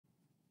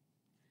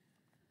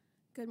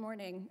Good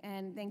morning,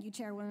 and thank you,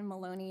 Chairwoman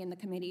Maloney and the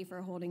committee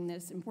for holding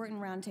this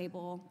important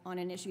roundtable on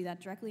an issue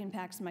that directly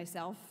impacts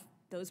myself,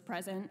 those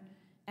present,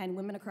 and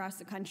women across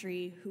the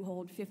country who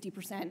hold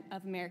 50%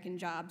 of American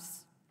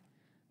jobs.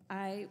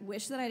 I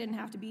wish that I didn't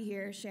have to be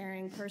here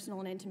sharing personal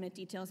and intimate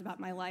details about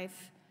my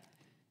life,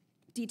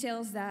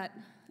 details that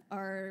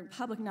are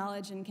public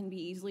knowledge and can be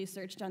easily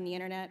searched on the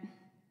internet.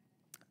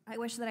 I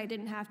wish that I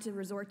didn't have to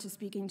resort to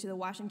speaking to the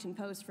Washington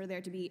Post for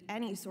there to be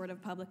any sort of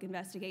public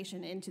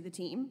investigation into the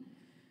team.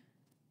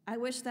 I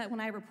wish that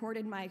when I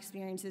reported my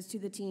experiences to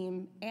the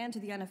team and to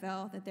the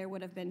NFL that there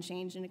would have been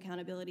change and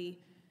accountability,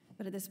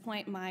 but at this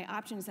point my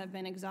options have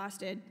been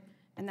exhausted,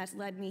 and that's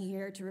led me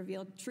here to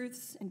reveal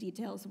truths and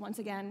details once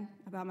again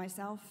about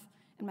myself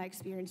and my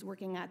experience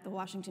working at the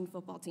Washington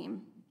football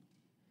team.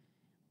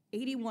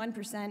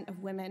 81%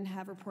 of women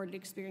have reported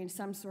experiencing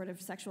some sort of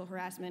sexual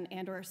harassment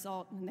and or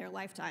assault in their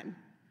lifetime.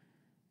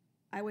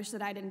 I wish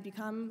that I didn't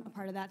become a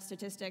part of that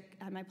statistic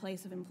at my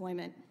place of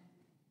employment.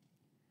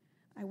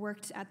 I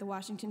worked at the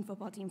Washington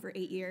football team for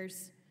 8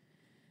 years,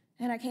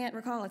 and I can't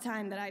recall a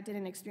time that I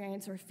didn't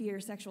experience or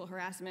fear sexual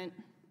harassment.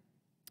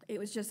 It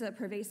was just a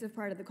pervasive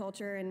part of the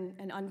culture and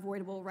an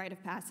unavoidable rite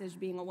of passage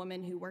being a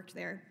woman who worked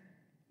there.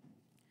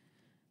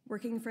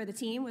 Working for the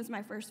team was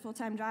my first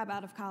full-time job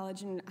out of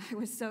college, and I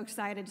was so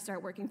excited to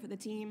start working for the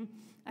team.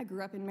 I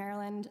grew up in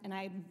Maryland, and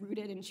I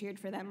rooted and cheered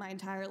for them my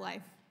entire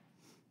life.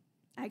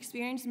 I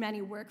experienced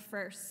many work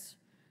firsts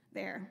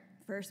there.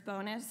 First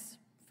bonus,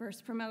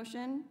 first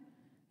promotion,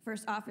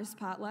 first office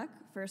potluck,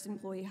 first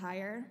employee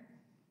hire,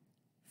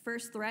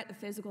 first threat of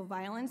physical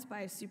violence by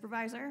a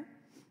supervisor,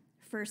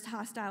 first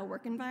hostile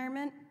work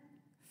environment,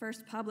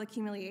 first public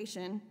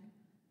humiliation,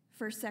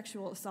 first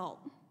sexual assault.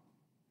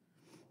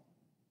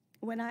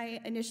 When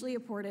I initially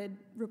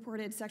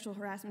reported sexual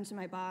harassment to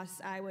my boss,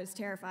 I was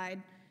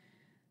terrified.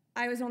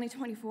 I was only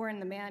 24,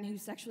 and the man who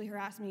sexually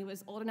harassed me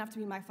was old enough to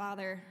be my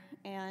father,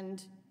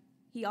 and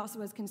he also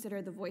was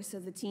considered the voice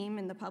of the team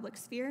in the public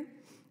sphere.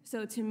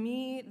 So to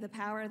me, the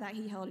power that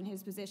he held in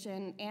his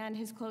position and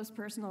his close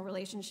personal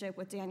relationship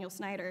with Daniel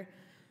Snyder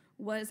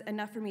was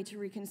enough for me to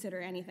reconsider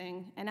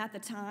anything. And at the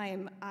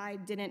time, I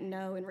didn't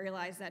know and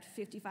realize that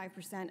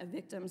 55% of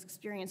victims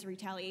experience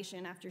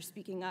retaliation after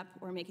speaking up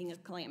or making a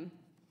claim.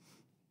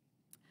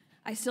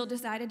 I still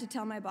decided to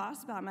tell my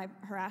boss about my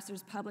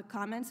harasser's public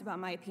comments about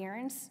my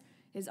appearance,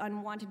 his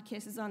unwanted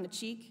kisses on the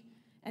cheek,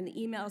 and the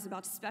emails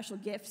about special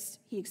gifts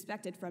he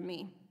expected from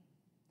me.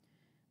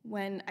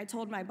 When I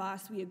told my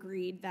boss, we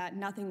agreed that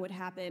nothing would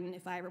happen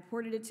if I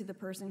reported it to the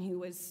person who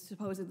was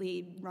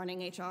supposedly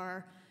running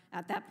HR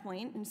at that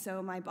point. And so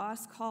my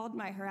boss called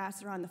my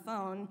harasser on the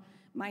phone.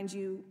 Mind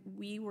you,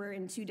 we were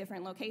in 2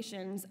 different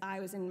locations. I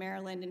was in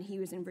Maryland and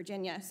he was in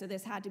Virginia, so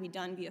this had to be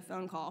done via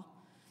phone call.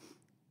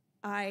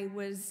 I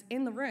was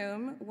in the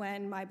room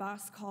when my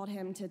boss called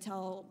him to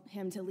tell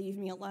him to leave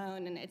me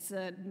alone, and it's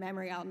a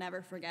memory I'll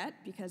never forget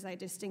because I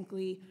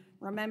distinctly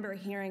remember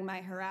hearing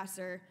my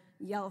harasser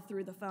yell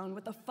through the phone,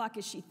 "What the fuck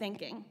is she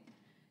thinking?"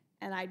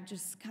 And I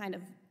just kind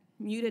of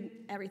muted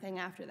everything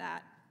after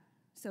that.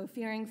 So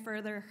fearing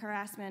further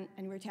harassment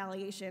and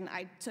retaliation,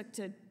 I took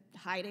to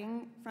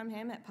hiding from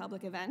him at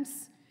public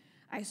events.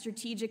 I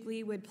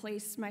strategically would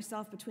place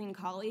myself between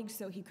colleagues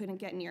so he couldn't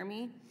get near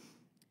me.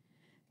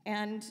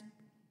 And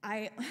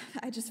I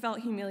just felt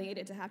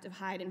humiliated to have to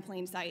hide in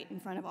plain sight in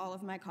front of all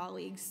of my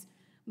colleagues,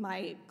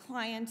 my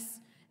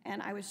clients,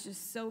 and I was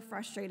just so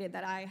frustrated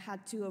that I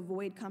had to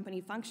avoid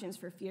company functions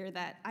for fear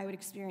that I would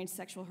experience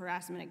sexual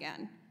harassment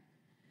again.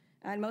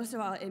 And most of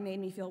all, it made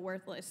me feel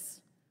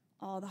worthless.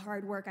 All the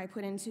hard work I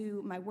put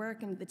into my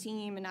work and the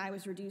team, and I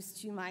was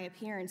reduced to my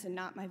appearance and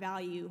not my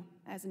value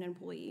as an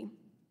employee.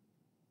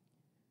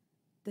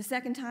 The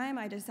second time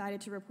I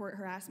decided to report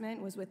harassment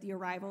was with the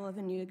arrival of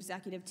a new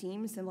executive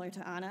team similar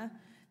to Anna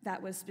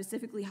that was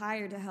specifically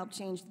hired to help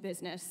change the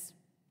business.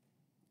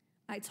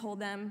 I told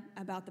them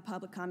about the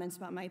public comments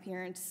about my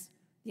appearance,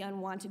 the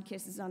unwanted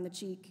kisses on the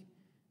cheek,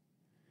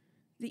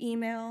 the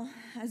email,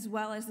 as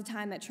well as the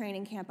time at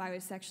training camp I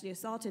was sexually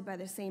assaulted by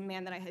the same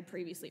man that I had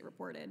previously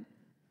reported.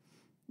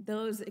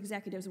 Those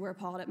executives were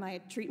appalled at my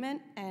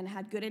treatment and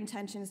had good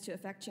intentions to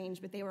effect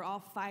change, but they were all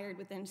fired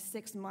within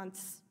 6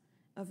 months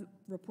of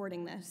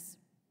reporting this.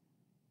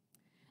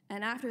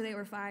 And after they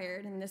were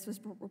fired, and this was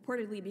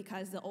reportedly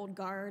because the old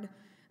guard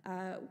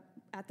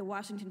at the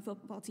Washington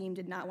football team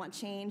did not want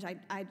change.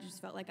 I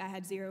just felt like I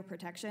had zero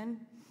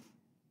protection.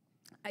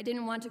 I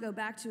didn't want to go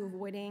back to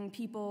avoiding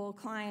people,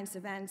 clients,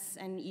 events,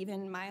 and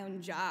even my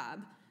own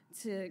job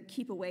to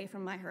keep away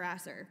from my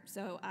harasser.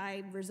 So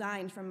I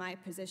resigned from my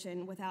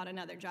position without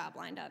another job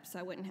lined up so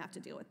I wouldn't have to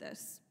deal with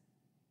this.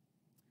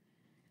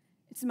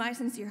 It's my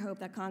sincere hope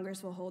that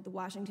Congress will hold the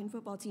Washington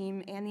football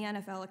team and the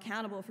NFL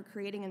accountable for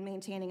creating and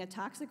maintaining a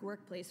toxic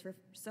workplace for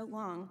so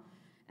long,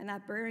 and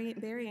that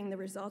burying the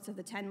results of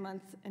the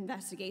 10-month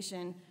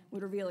investigation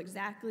would reveal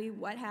exactly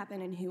what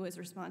happened and who was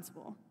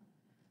responsible.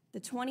 The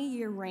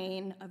 20-year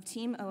reign of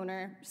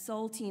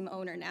sole team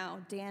owner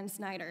now, Dan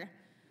Snyder,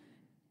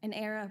 an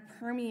era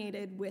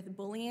permeated with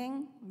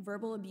bullying,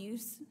 verbal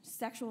abuse,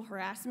 sexual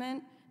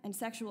harassment, and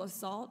sexual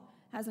assault,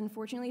 has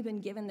unfortunately been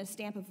given the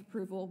stamp of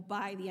approval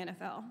by the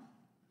NFL.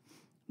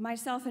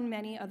 Myself and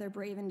many other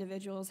brave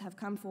individuals have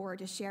come forward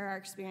to share our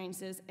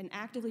experiences and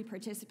actively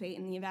participate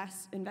in the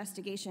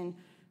investigation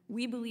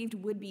we believed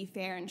would be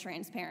fair and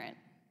transparent.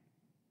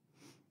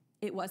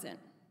 It wasn't.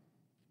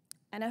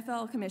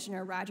 NFL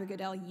Commissioner Roger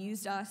Goodell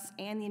used us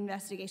and the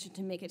investigation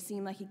to make it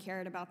seem like he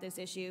cared about this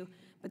issue,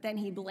 but then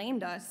he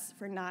blamed us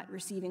for not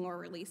receiving or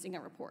releasing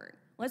a report.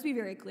 Let's be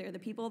very clear, the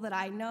people that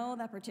I know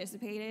that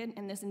participated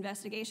in this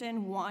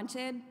investigation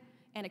wanted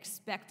and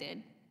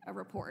expected a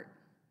report.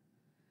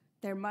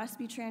 There must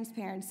be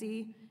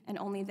transparency, and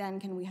only then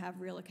can we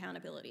have real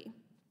accountability.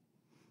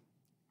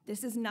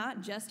 This is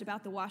not just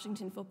about the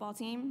Washington football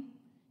team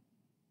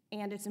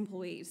and its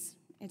employees.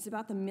 It's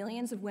about the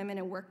millions of women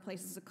in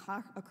workplaces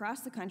across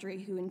the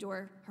country who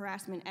endure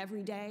harassment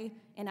every day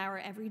in our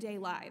everyday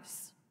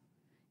lives.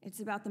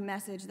 It's about the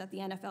message that the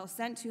NFL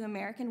sent to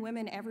American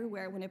women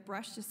everywhere when it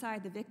brushed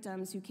aside the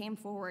victims who came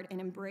forward and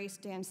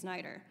embraced Dan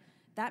Snyder.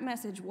 That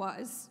message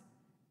was,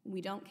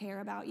 we don't care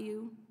about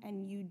you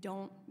and you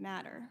don't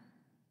matter.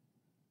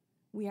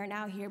 We are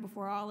now here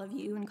before all of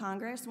you in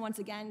Congress, once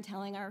again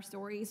telling our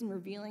stories and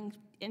revealing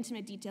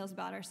intimate details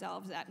about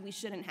ourselves that we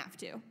shouldn't have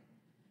to.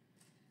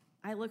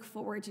 I look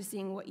forward to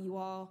seeing what you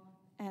all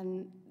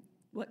and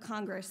what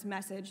Congress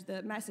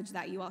the message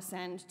that you all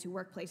send to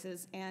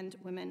workplaces and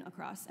women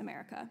across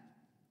America.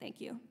 Thank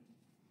you.